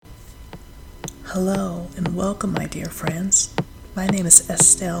Hello and welcome, my dear friends. My name is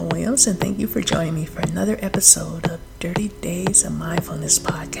Estelle Williams, and thank you for joining me for another episode of Dirty Days of Mindfulness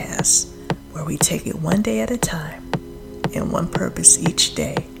podcast, where we take it one day at a time and one purpose each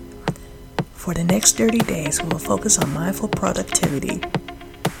day. For the next 30 days, we will focus on mindful productivity.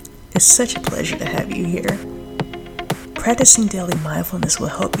 It's such a pleasure to have you here. Practicing daily mindfulness will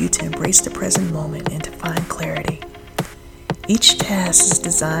help you to embrace the present moment and to find clarity. Each task is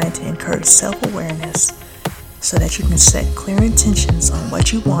designed to encourage self-awareness so that you can set clear intentions on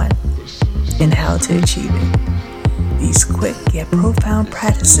what you want and how to achieve it. These quick yet profound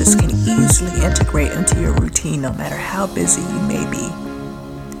practices can easily integrate into your routine no matter how busy you may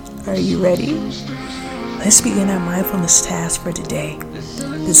be. Are you ready? Let's begin our mindfulness task for today,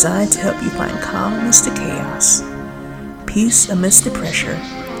 designed to help you find calm amidst the chaos, peace amidst the pressure,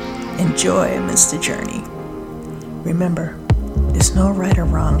 and joy amidst the journey. Remember, there's no right or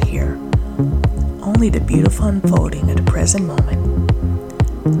wrong here, only the beautiful unfolding of the present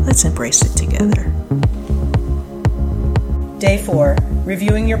moment. Let's embrace it together. Day 4.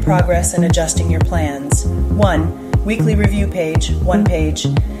 Reviewing your progress and adjusting your plans. 1. Weekly review page, 1 page.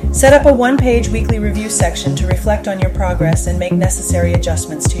 Set up a 1-page weekly review section to reflect on your progress and make necessary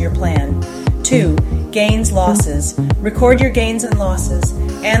adjustments to your plan. 2. Gains, losses. Record your gains and losses,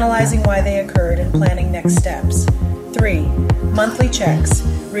 analyzing why they occurred and planning next steps. 3. Monthly checks.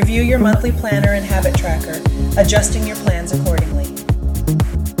 Review your monthly planner and habit tracker, adjusting your plans accordingly.